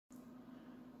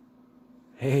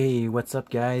Hey, what's up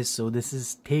guys? So this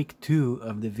is take 2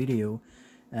 of the video,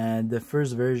 and the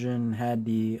first version had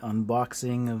the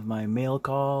unboxing of my mail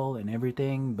call and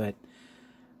everything, but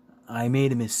I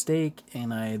made a mistake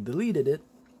and I deleted it,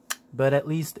 but at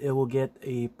least it will get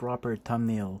a proper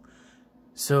thumbnail.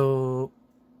 So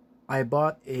I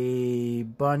bought a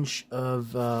bunch of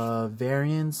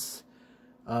variants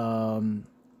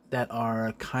that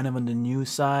are kind of on the new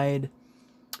side.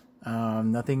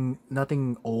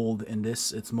 Nothing old in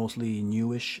this. It's mostly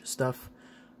newish stuff.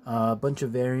 A bunch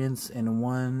of variants and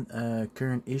one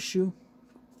current issue.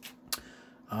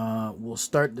 We'll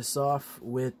start this off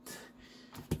with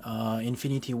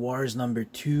Infinity Wars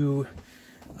 #2,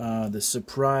 the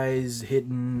surprise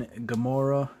hidden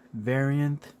Gamora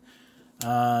variant.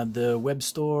 The web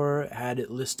store had it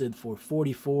listed for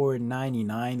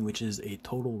 $44.99, which is a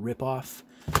total ripoff.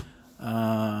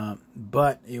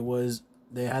 But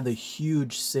they had a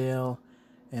huge sale,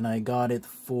 and I got it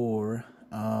for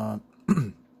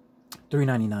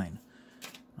 $3.99.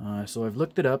 So I've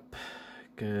looked it up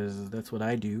because that's what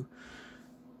I do.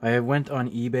 I went on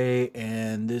eBay,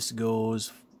 and this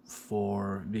goes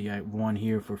for the one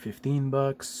here for $15,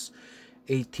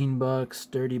 $18,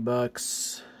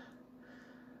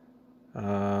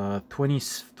 $30,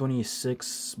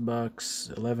 26 bucks,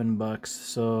 $11.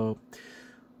 So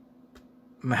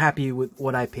I'm happy with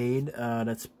what I paid.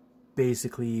 That's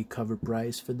basically cover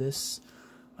price for this.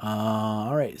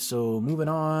 Alright, so moving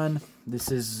on.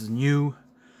 This is new.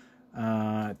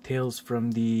 Tales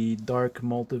from the Dark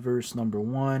Multiverse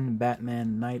 #1,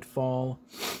 Batman Nightfall.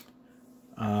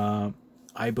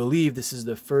 I believe this is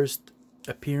the first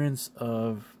appearance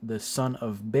of the son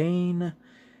of Bane.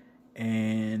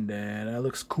 And that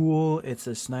looks cool. It's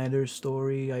a Snyder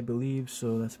story, I believe,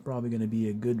 so that's probably going to be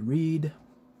a good read.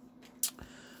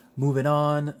 Moving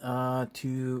on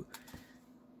to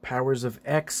Powers of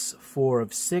X 4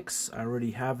 of 6. I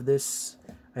already have this.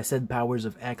 I said Powers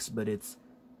of X, but it's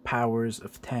Powers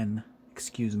of 10.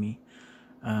 Excuse me.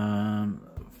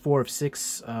 4 of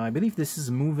 6. I believe this is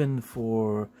moving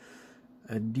for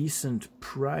a decent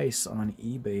price on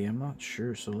eBay. I'm not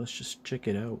sure, so let's just check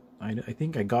it out. I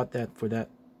think I got that for that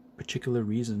particular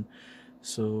reason.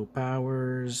 So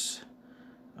Powers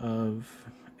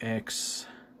of X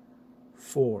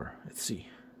 4. Let's see.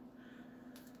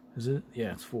 Is it?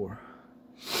 Yeah, it's 4.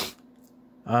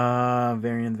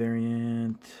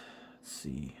 Variant.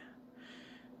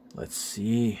 Let's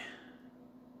see.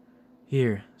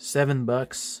 Here,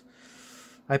 $7.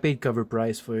 I paid cover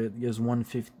price for it. There's one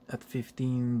at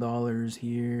 $15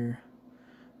 here.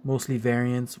 Mostly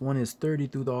variants. One is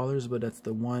 $32, but that's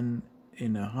the one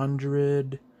in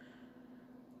 100.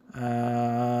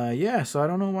 Yeah, so I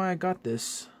don't know why I got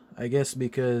this. I guess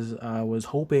because I was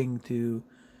hoping to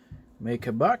make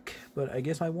a buck, but I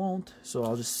guess I won't. So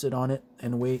I'll just sit on it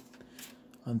and wait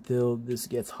until this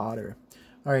gets hotter.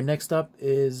 Alright, next up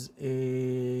is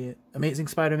a Amazing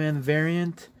Spider-Man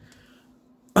variant.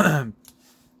 That's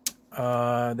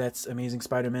Amazing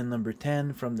Spider-Man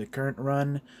 #10 from the current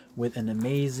run, with an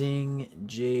amazing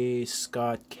J.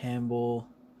 Scott Campbell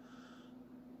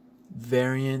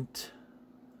variant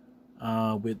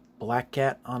with Black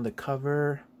Cat on the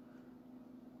cover.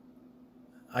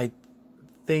 I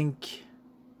think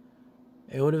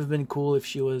it would have been cool if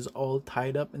she was all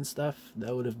tied up and stuff.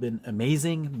 That would have been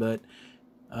amazing, but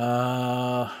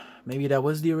maybe that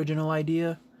was the original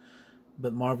idea,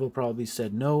 but Marvel probably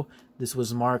said no. This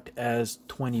was marked as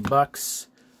 $20.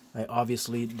 I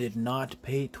obviously did not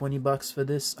pay $20 for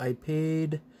this. I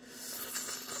paid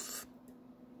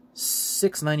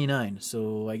 $6.99,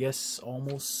 so I guess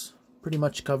almost pretty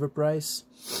much cover price.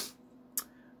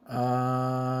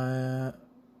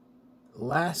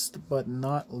 Last but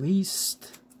not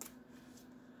least,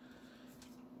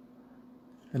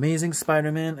 Amazing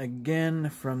Spider-Man, again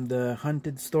from the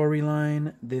Hunted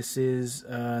storyline. This is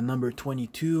number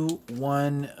 22,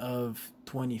 1 of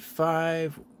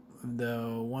 25,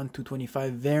 the 1 to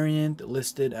 25 variant,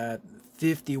 listed at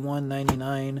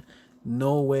 $51.99.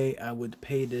 No way I would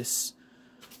pay this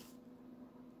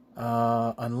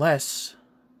unless,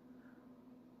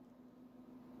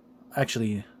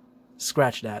 actually,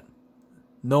 scratch that.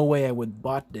 No way I would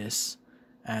bought this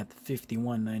at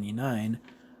 $51.99,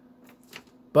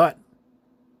 but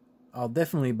I'll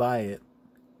definitely buy it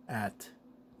at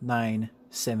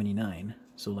 $9.79,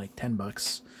 so like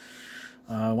 $10.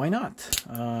 Why not?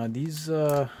 These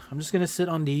I'm just gonna sit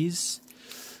on these,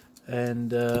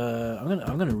 and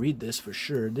I'm gonna read this for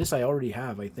sure. This I already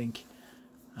have, I think.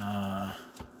 So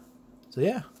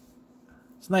yeah,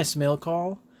 it's a nice mail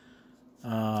call.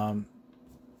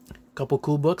 Couple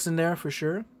cool books in there for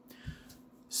sure.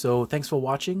 So thanks for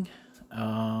watching.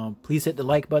 Please hit the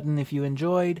like button if you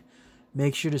enjoyed.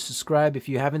 Make sure to subscribe if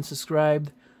you haven't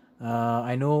subscribed.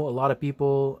 I know a lot of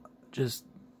people just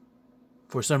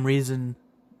for some reason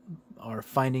are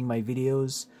finding my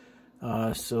videos,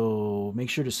 so make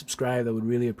sure to subscribe. I would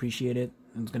really appreciate it.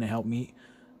 It's gonna help me.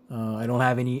 I don't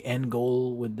have any end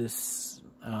goal with this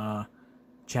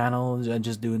channel. I'm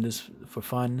just doing this for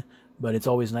fun, but it's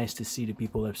always nice to see the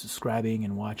people that are subscribing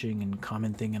and watching and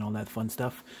commenting and all that fun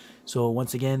stuff. So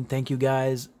once again, thank you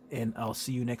guys, and I'll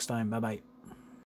see you next time. Bye bye.